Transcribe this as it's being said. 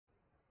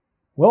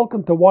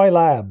Welcome to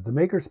Ylab, the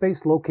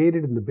makerspace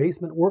located in the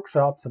basement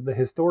workshops of the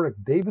historic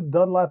David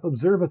Dunlap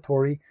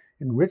Observatory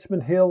in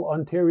Richmond Hill,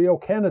 Ontario,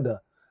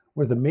 Canada,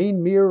 where the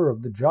main mirror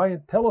of the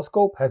giant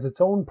telescope has its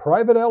own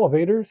private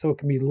elevator so it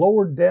can be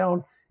lowered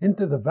down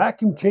into the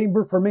vacuum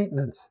chamber for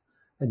maintenance.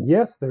 And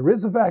yes, there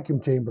is a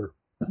vacuum chamber.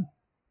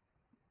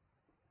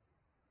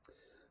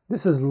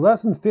 This is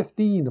lesson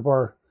 15 of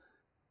our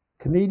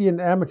Canadian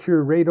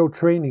Amateur Radio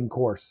Training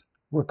course.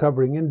 We're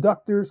covering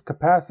inductors,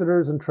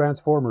 capacitors, and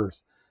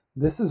transformers.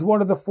 This is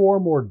one of the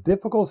 4 more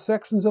difficult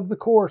sections of the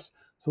course,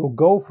 so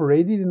go for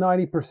 80 to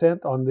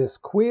 90% on this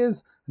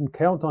quiz and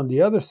count on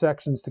the other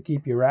sections to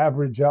keep your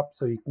average up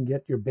so you can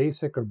get your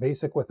basic or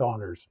basic with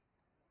honors.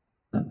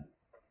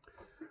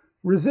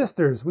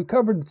 Resistors, we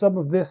covered some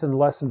of this in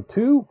lesson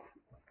 2,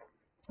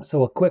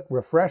 so a quick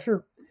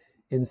refresher.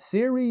 In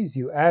series,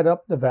 you add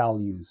up the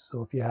values.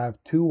 So if you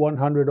have 2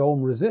 100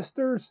 ohm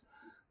resistors,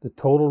 the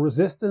total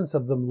resistance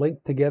of them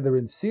linked together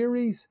in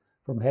series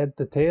from head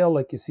to tail,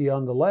 like you see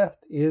on the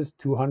left, is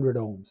 200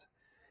 ohms.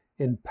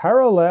 In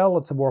parallel,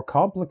 it's a more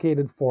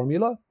complicated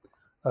formula,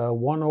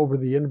 1 over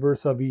the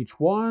inverse of each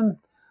one,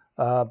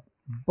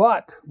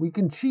 but we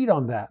can cheat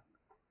on that.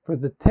 For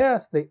the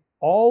test, they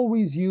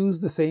always use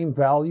the same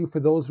value for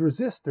those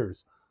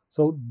resistors.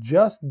 So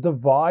just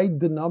divide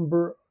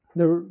the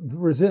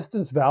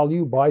resistance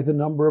value by the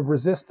number of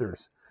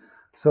resistors.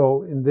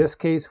 So in this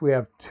case, we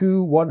have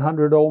 2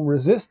 100 ohm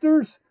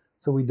resistors.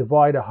 So we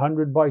divide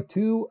 100 by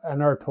 2,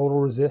 and our total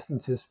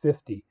resistance is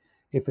 50.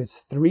 If it's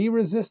 3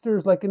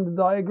 resistors, like in the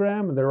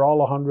diagram, and they're all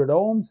 100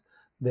 ohms,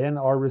 then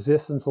our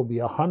resistance will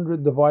be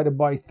 100 divided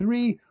by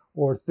 3,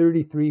 or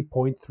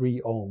 33.3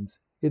 ohms.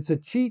 It's a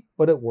cheat,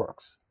 but it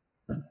works.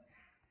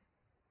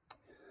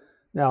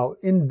 Now,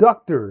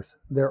 inductors,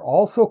 they're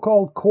also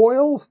called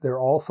coils. They're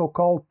also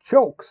called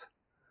chokes.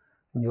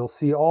 And you'll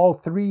see all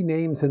 3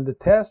 names in the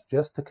test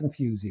just to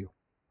confuse you.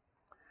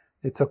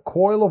 It's a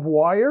coil of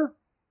wire.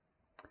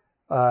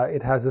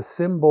 It has a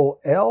symbol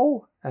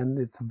L, and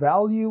its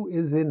value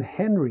is in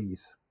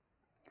henries.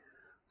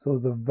 So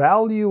the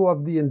value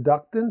of the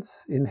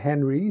inductance in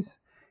henries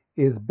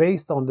is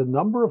based on the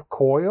number of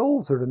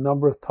coils, or the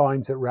number of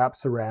times it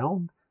wraps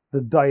around,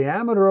 the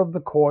diameter of the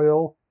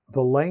coil,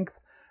 the length,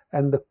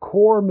 and the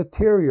core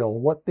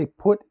material, what they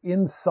put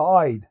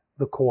inside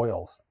the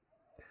coils.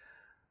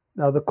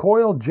 Now the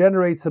coil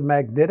generates a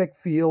magnetic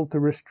field to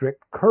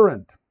restrict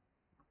current.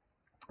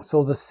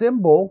 So the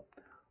symbol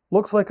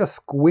looks like a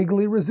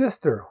squiggly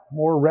resistor,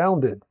 more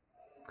rounded.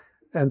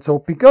 And so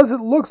because it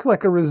looks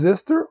like a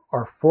resistor,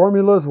 our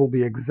formulas will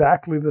be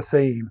exactly the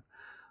same.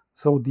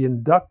 So the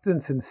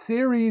inductance in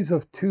series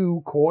of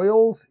 2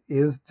 coils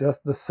is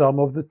just the sum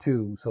of the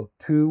 2. So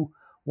 2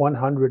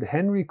 100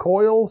 Henry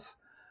coils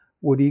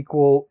would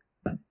equal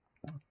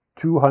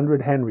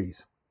 200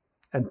 Henries.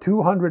 And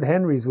 200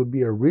 Henries would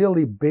be a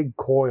really big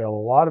coil.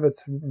 A lot of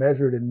it's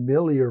measured in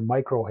milli or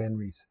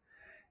microhenries.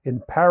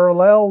 In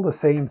parallel, the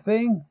same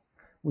thing.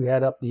 We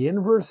add up the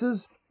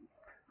inverses,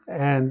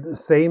 and the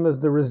same as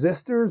the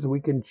resistors,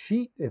 we can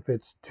cheat. If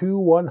it's 2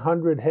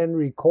 100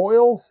 Henry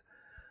coils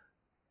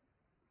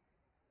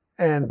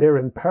and they're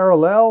in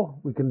parallel,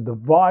 we can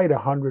divide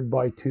 100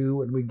 by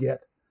 2 and we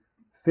get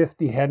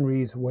 50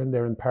 Henries when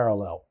they're in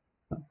parallel.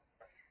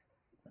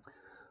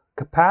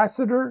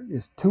 Capacitor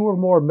is 2 or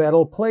more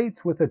metal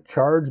plates with a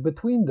charge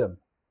between them.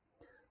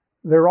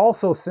 They're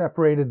also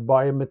separated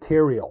by a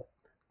material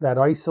that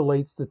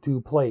isolates the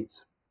 2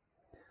 plates.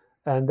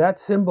 And that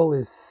symbol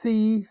is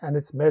C, and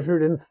it's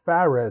measured in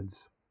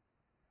farads.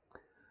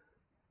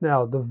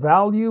 Now, the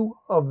value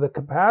of the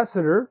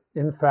capacitor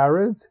in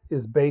farads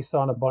is based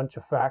on a bunch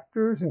of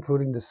factors,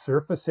 including the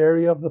surface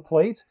area of the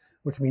plates,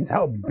 which means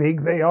how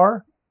big they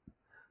are,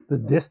 the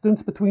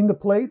distance between the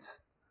plates,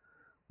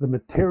 the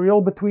material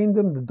between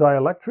them, the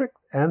dielectric,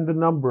 and the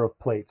number of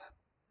plates.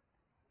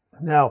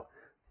 Now,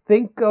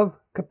 think of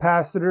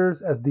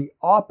capacitors as the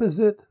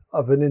opposite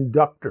of an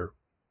inductor,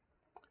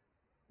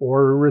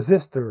 or a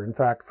resistor, in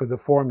fact, for the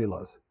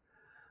formulas.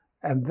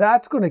 And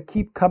that's going to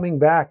keep coming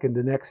back in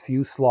the next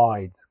few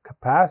slides.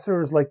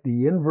 Capacitor is like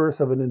the inverse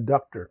of an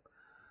inductor.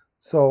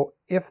 So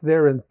if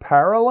they're in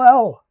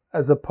parallel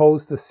as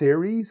opposed to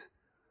series,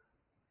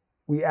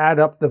 we add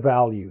up the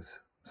values.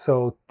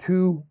 So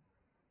 2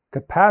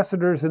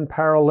 capacitors in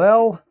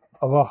parallel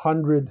of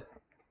 100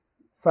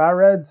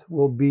 farads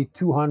will be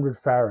 200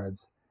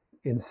 farads.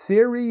 In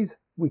series,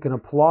 we can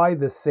apply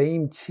the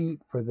same cheat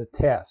for the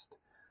test.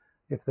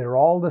 If they're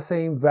all the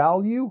same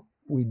value,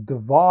 we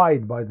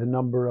divide by the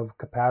number of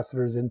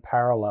capacitors in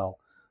parallel.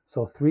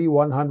 So 3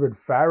 100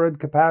 farad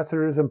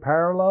capacitors in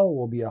parallel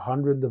will be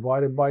 100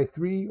 divided by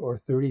 3, or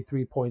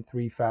 33.3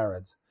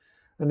 farads.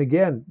 And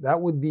again,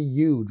 that would be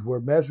huge. We're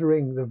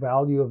measuring the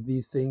value of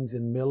these things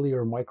in milli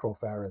or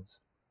microfarads.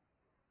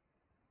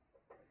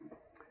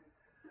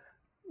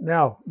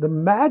 Now, the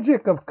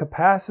magic of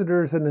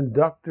capacitors and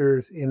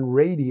inductors in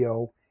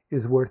radio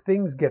is where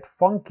things get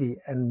funky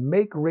and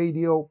make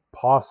radio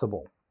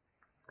possible.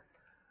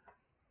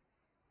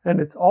 And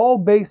it's all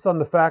based on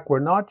the fact we're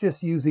not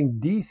just using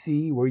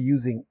DC, we're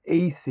using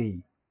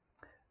AC.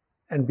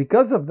 And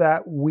because of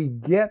that, we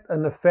get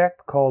an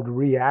effect called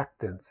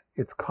reactance.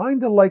 It's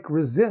kind of like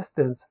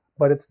resistance,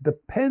 but it's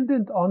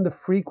dependent on the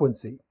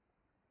frequency.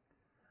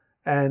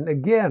 And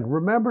again,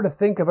 remember to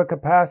think of a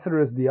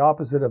capacitor as the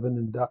opposite of an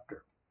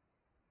inductor.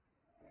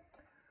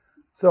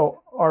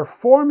 So our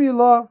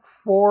formula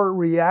for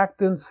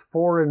reactance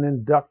for an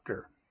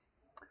inductor.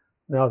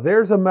 Now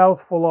there's a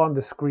mouthful on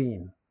the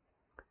screen.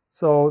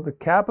 So the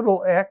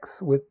capital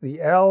X with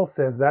the L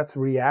says that's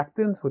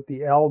reactance, with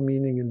the L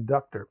meaning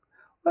inductor.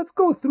 Let's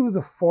go through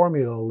the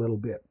formula a little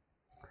bit.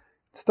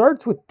 It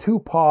starts with 2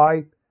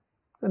 pi,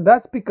 and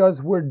that's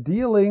because we're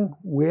dealing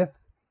with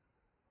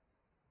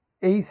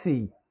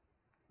AC.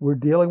 We're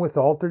dealing with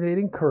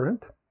alternating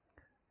current.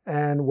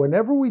 And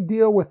whenever we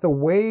deal with a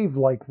wave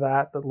like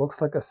that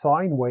looks like a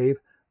sine wave,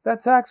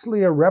 that's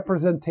actually a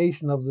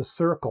representation of the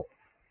circle.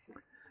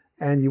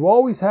 And you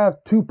always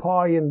have 2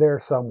 pi in there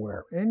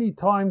somewhere.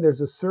 Anytime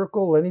there's a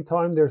circle,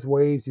 anytime there's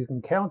waves, you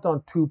can count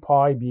on 2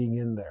 pi being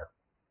in there.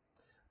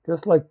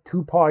 Just like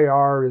 2 pi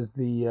r is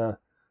the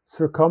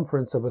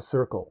circumference of a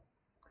circle.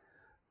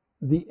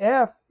 The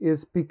F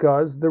is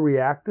because the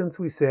reactance,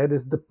 we said,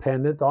 is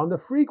dependent on the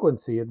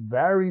frequency. It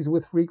varies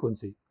with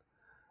frequency.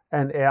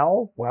 And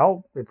L,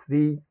 well, it's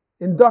the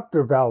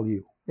inductor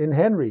value in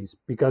henries.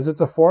 Because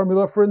it's a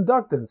formula for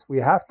inductance, we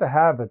have to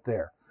have it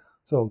there.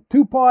 So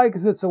 2 pi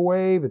because it's a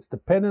wave, it's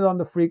dependent on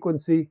the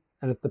frequency,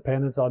 and it's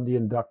dependent on the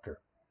inductor.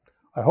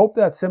 I hope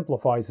that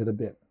simplifies it a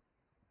bit.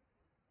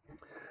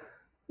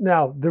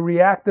 Now, the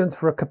reactance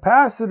for a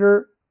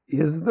capacitor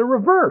is the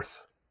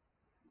reverse.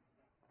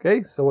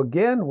 Okay, so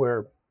again,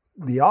 we're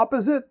the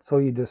opposite, so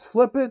you just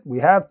flip it. We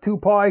have 2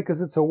 pi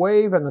because it's a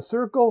wave and a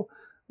circle.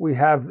 We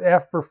have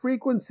F for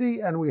frequency,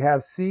 and we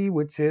have C,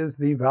 which is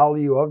the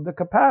value of the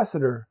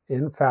capacitor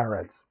in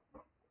farads.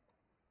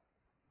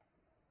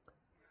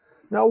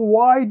 Now,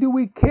 why do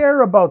we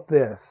care about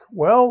this?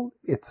 Well,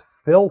 it's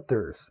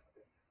filters.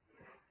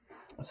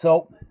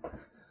 So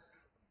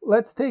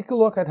let's take a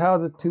look at how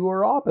the two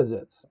are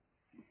opposites.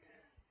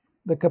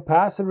 The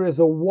capacitor is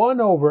a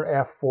 1 over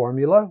F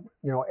formula,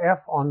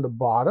 F on the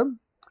bottom.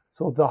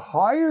 So the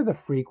higher the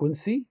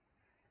frequency,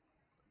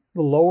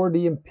 the lower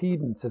the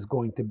impedance is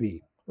going to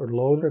be, or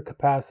lower the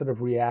capacitive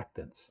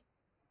reactance.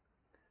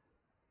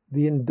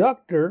 The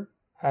inductor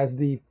has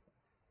the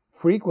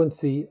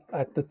frequency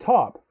at the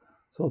top.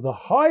 So the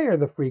higher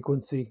the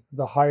frequency,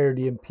 the higher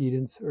the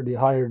impedance, or the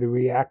higher the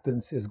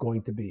reactance is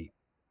going to be.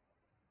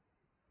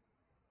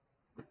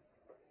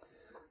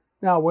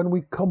 Now, when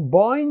we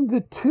combine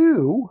the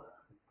two,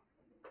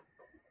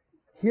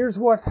 here's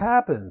what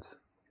happens.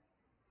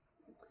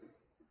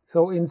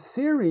 So in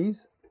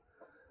series,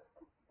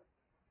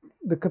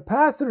 the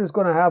capacitor is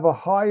going to have a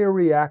higher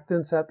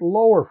reactance at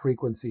lower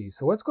frequencies.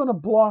 So it's going to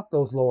block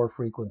those lower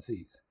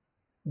frequencies.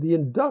 The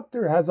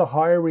inductor has a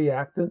higher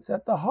reactance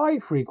at the high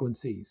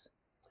frequencies.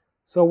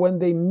 So when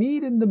they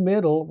meet in the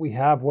middle, we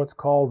have what's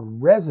called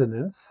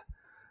resonance.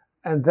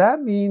 And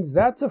that means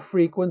that's a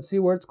frequency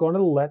where it's going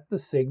to let the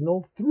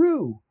signal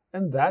through.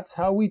 And that's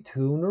how we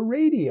tune a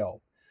radio.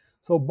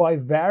 So by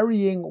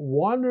varying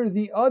one or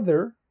the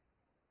other,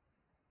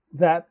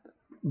 that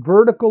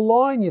vertical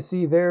line you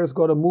see there is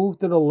going to move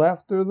to the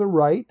left or the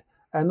right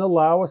and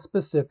allow a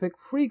specific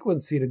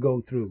frequency to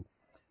go through.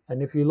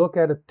 And if you look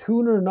at a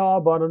tuner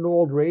knob on an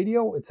old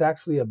radio, it's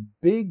actually a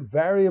big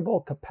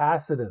variable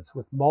capacitance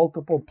with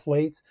multiple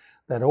plates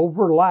that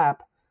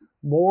overlap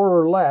more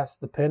or less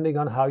depending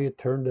on how you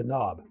turn the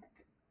knob.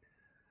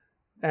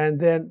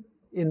 And then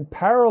in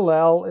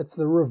parallel, it's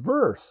the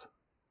reverse.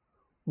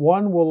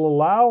 One will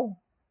allow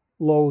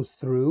lows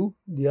through,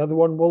 the other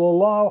one will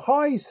allow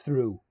highs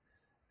through.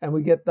 And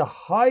we get the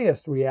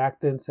highest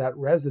reactance at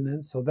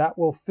resonance, so that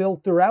will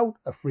filter out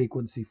a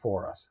frequency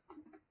for us.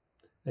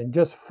 And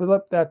just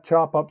flip that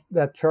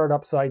chart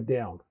upside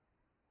down.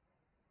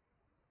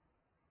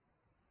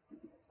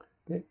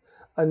 Okay.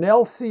 An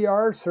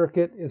LCR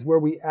circuit is where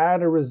we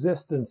add a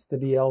resistance to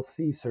the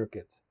LC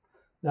circuits.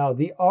 Now,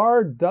 the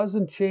R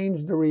doesn't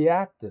change the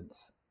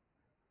reactance.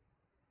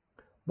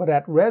 But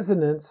at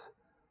resonance,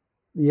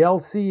 the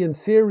LC in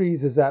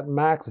series is at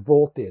max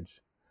voltage.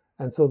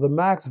 And so the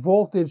max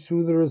voltage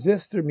through the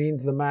resistor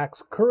means the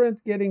max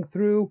current getting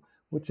through,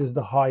 which is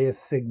the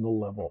highest signal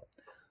level.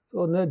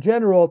 So in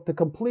general, to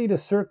complete a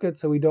circuit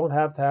so we don't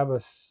have to have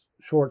a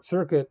short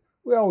circuit,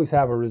 we always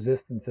have a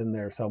resistance in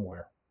there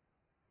somewhere.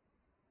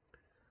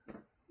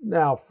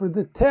 Now for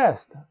the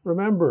test,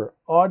 remember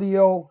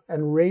audio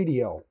and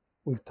radio.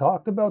 We've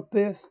talked about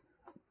this.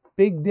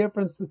 Big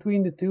difference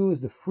between the two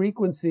is the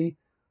frequency,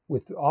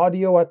 with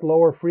audio at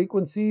lower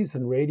frequencies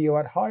and radio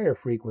at higher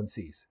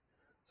frequencies.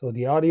 So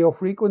the audio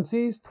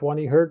frequencies,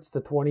 20 hertz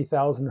to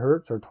 20,000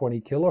 hertz or 20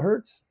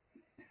 kilohertz.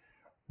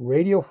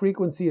 Radio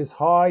frequency is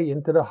high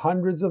into the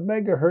hundreds of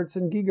megahertz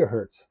and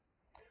gigahertz.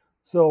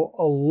 So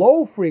a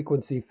low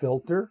frequency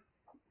filter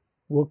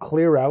will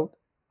clear out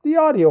the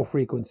audio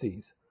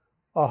frequencies.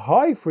 A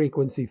high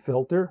frequency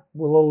filter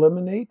will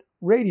eliminate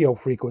radio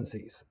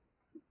frequencies.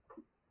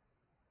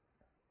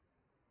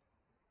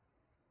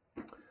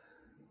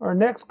 Our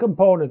next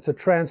component's a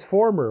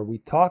transformer. We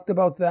talked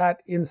about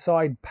that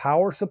inside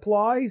power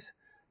supplies,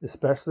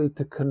 especially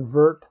to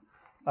convert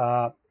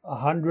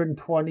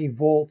 120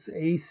 volts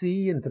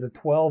AC into the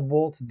 12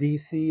 volts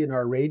DC in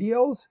our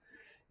radios.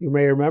 You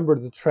may remember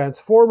the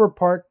transformer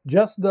part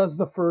just does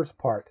the first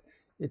part.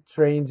 It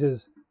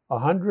changes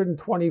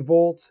 120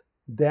 volts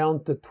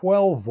down to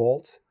 12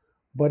 volts,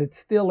 but it's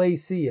still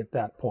AC at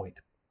that point.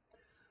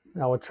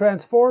 Now a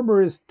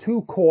transformer is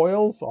two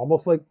coils,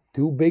 almost like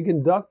two big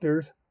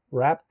inductors,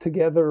 wrapped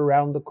together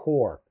around the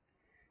core.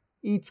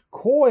 Each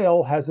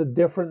coil has a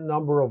different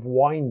number of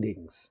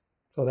windings.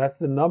 So that's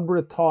the number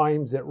of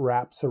times it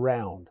wraps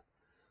around.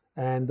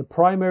 And the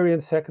primary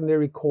and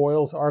secondary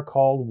coils are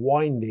called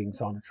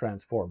windings on a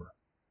transformer.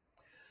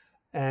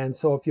 And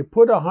so if you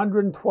put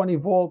 120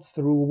 volts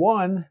through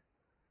one,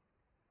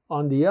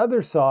 on the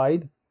other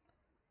side,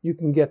 you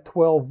can get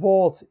 12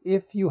 volts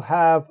if you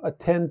have a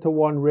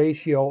 10-to-1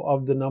 ratio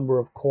of the number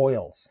of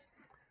coils.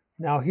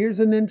 Now here's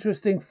an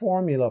interesting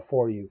formula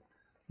for you.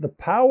 The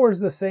power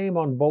is the same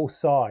on both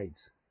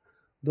sides.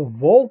 The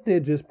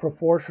voltage is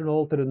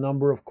proportional to the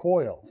number of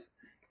coils.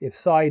 If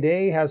side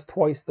A has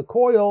twice the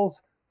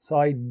coils,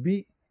 side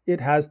B, it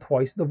has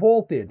twice the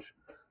voltage.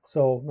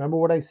 So remember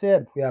what I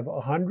said, if we have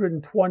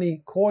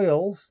 120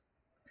 coils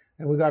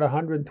and we got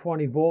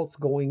 120 volts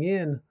going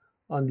in,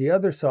 on the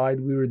other side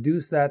we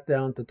reduce that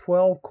down to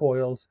 12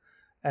 coils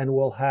and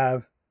we'll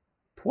have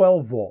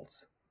 12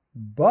 volts.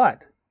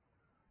 But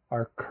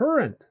our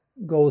current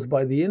goes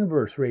by the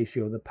inverse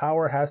ratio. The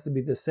power has to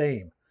be the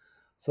same.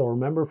 So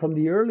remember from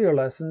the earlier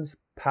lessons,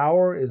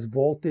 power is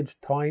voltage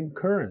times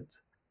current.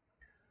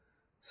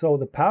 So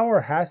the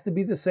power has to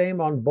be the same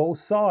on both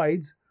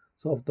sides.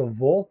 So if the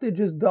voltage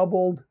is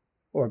doubled,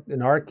 or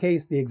in our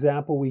case, the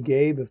example we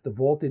gave, if the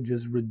voltage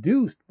is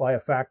reduced by a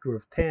factor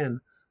of 10,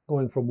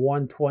 going from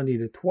 120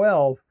 to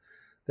 12,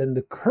 then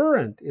the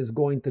current is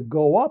going to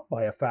go up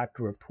by a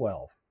factor of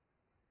 12.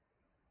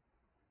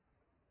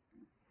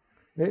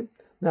 Okay?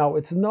 Now,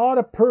 it's not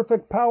a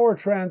perfect power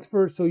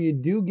transfer, so you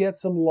do get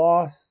some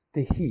loss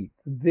to heat.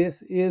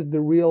 This is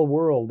the real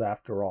world,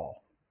 after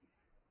all.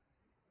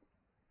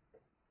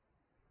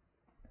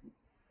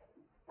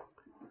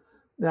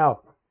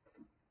 Now,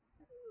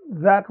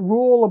 that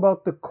rule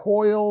about the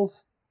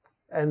coils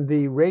and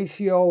the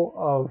ratio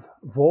of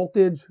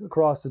voltage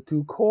across the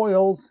two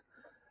coils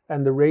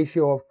and the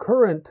ratio of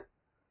current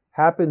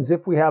happens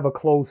if we have a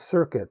closed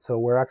circuit, so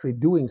we're actually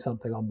doing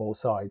something on both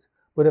sides.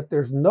 But if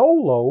there's no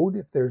load,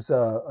 if there's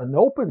an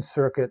open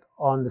circuit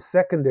on the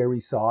secondary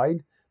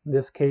side, in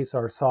this case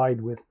our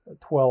side with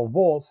 12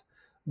 volts,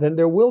 then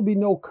there will be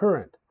no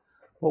current.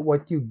 But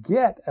what you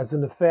get as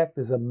an effect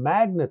is a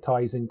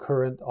magnetizing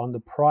current on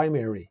the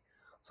primary.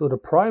 So the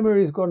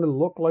primary is going to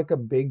look like a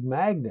big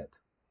magnet.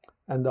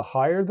 And the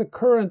higher the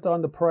current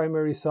on the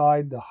primary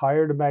side, the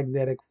higher the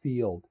magnetic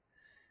field.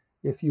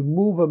 If you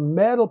move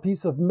a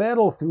piece of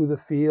metal through the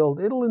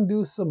field, it'll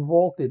induce some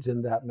voltage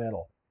in that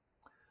metal.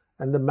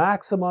 And the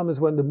maximum is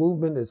when the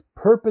movement is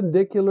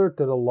perpendicular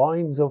to the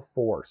lines of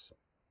force.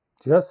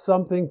 Just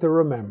something to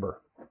remember.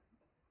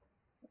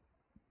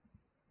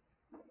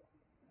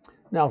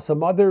 Now,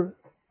 some other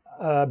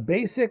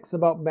basics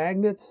about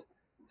magnets.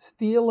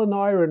 Steel and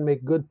iron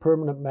make good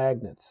permanent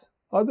magnets.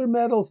 Other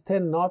metals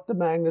tend not to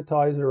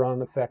magnetize or are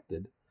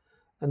unaffected.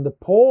 And the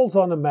poles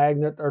on a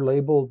magnet are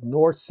labeled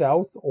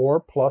north-south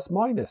or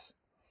plus-minus.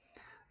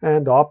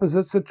 And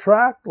opposites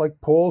attract, like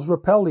poles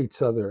repel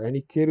each other.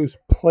 Any kid who's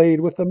played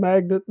with a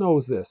magnet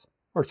knows this.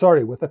 Or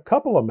sorry, with a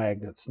couple of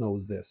magnets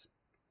knows this.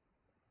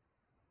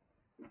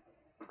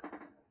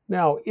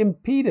 Now,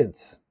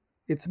 impedance.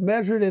 It's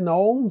measured in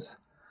ohms.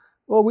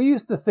 Well, we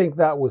used to think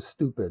that was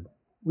stupid.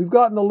 We've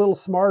gotten a little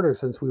smarter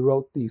since we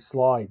wrote these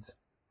slides.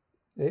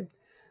 Okay?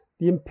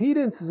 The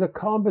impedance is a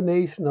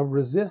combination of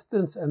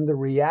resistance and the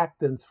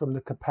reactance from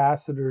the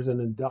capacitors and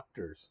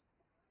inductors.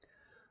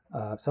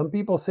 Some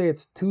people say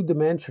it's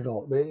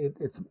two-dimensional.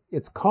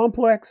 It's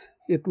complex.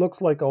 It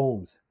looks like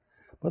ohms.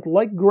 But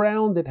like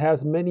ground, it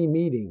has many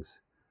meanings.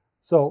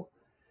 So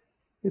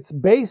it's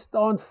based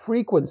on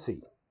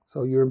frequency.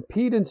 So your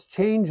impedance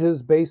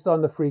changes based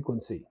on the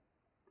frequency.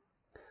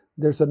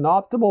 There's an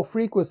optimal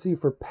frequency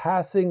for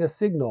passing a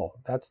signal.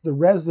 That's the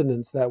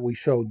resonance that we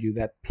showed you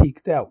that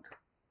peaked out.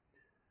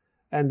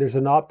 And there's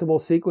an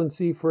optimal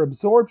frequency for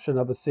absorption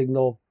of a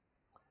signal,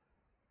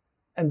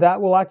 and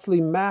that will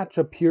actually match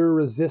a pure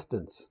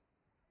resistance.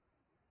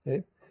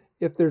 Okay?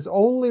 If there's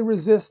only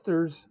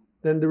resistors,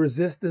 then the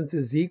resistance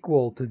is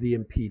equal to the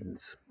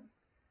impedance.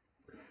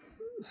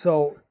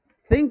 So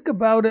think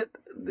about it.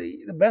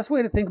 The best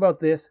way to think about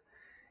this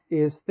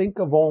is think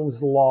of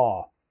Ohm's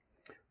law.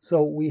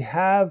 So we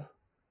have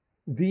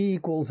V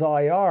equals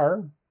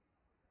IR,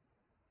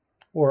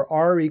 or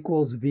R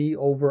equals V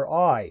over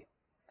I.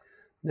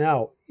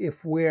 Now,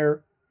 if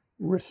we're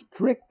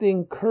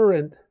restricting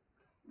current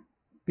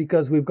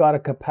because we've got a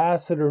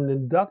capacitor and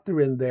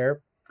inductor in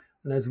there,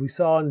 and as we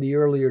saw in the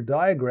earlier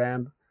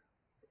diagram,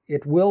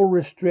 it will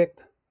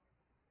restrict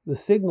the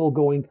signal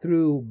going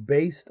through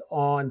based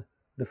on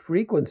the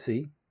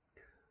frequency.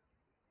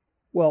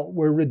 Well,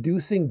 we're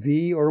reducing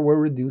V or we're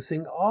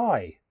reducing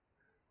I.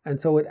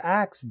 And so it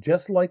acts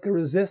just like a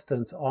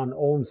resistance on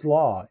Ohm's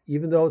law,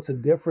 even though it's a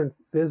different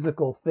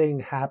physical thing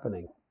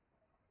happening.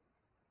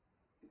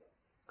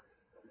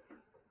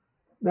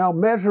 Now,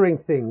 measuring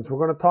things. We're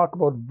going to talk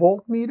about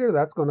voltmeter.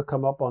 That's going to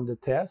come up on the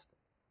test.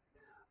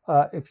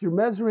 If you're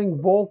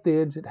measuring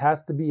voltage, it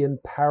has to be in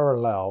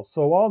parallel.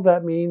 So all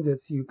that means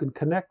is you can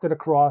connect it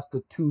across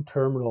the two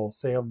terminals,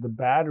 say, of the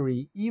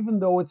battery, even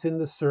though it's in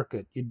the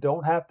circuit. You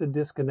don't have to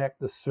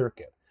disconnect the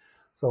circuit.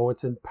 So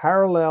it's in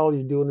parallel.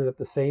 You're doing it at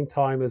the same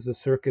time as the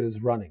circuit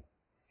is running.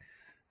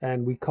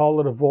 And we call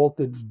it a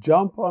voltage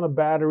jump on a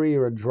battery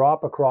or a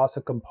drop across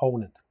a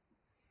component.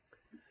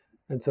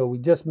 And so we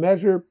just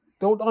measure.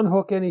 Don't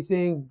unhook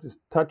anything, just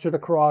touch it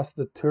across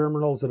the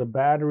terminals of the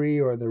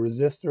battery or the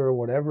resistor or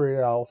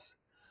whatever else.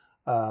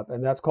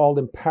 And that's called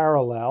in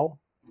parallel.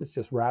 It's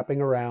just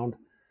wrapping around,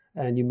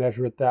 and you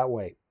measure it that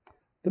way.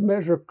 To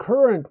measure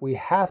current, we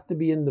have to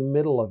be in the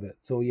middle of it.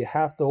 So you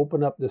have to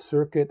open up the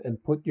circuit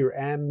and put your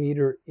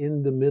ammeter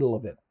in the middle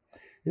of it.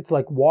 It's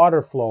like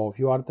water flow. If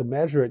you want to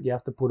measure it, you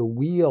have to put a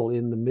wheel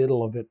in the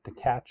middle of it to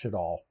catch it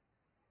all.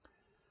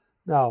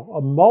 Now,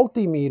 a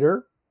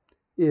multimeter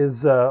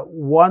is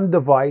one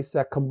device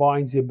that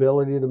combines the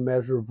ability to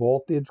measure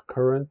voltage,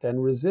 current,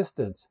 and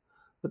resistance.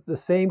 But the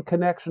same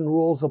connection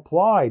rules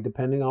apply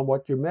depending on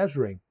what you're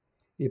measuring.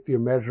 If you're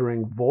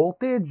measuring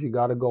voltage, you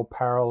got to go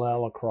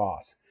parallel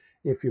across.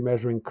 If you're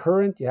measuring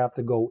current, you have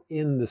to go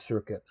in the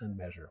circuit and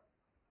measure.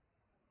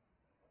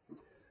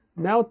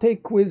 Now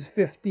take quiz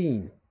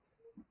 15.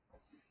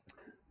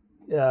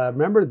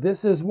 Remember,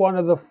 this is one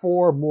of the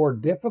 4 more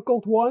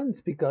difficult ones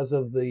because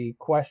of the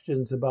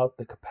questions about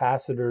the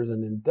capacitors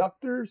and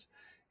inductors.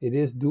 It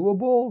is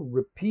doable.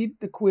 Repeat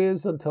the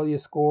quiz until you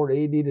scored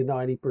 80 to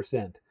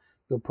 90%.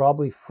 You'll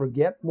probably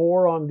forget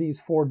more on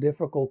these 4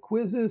 difficult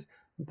quizzes.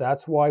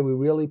 That's why we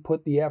really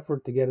put the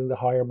effort to get into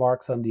higher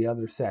marks on the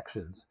other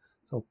sections.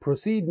 So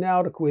proceed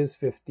now to quiz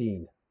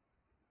 15.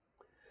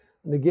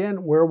 And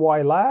again, we're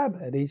Ylab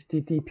at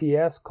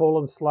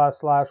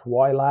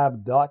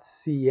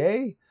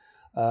https://ylab.ca.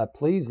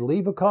 Please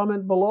leave a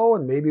comment below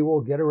and maybe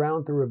we'll get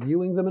around to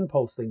reviewing them and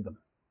posting them.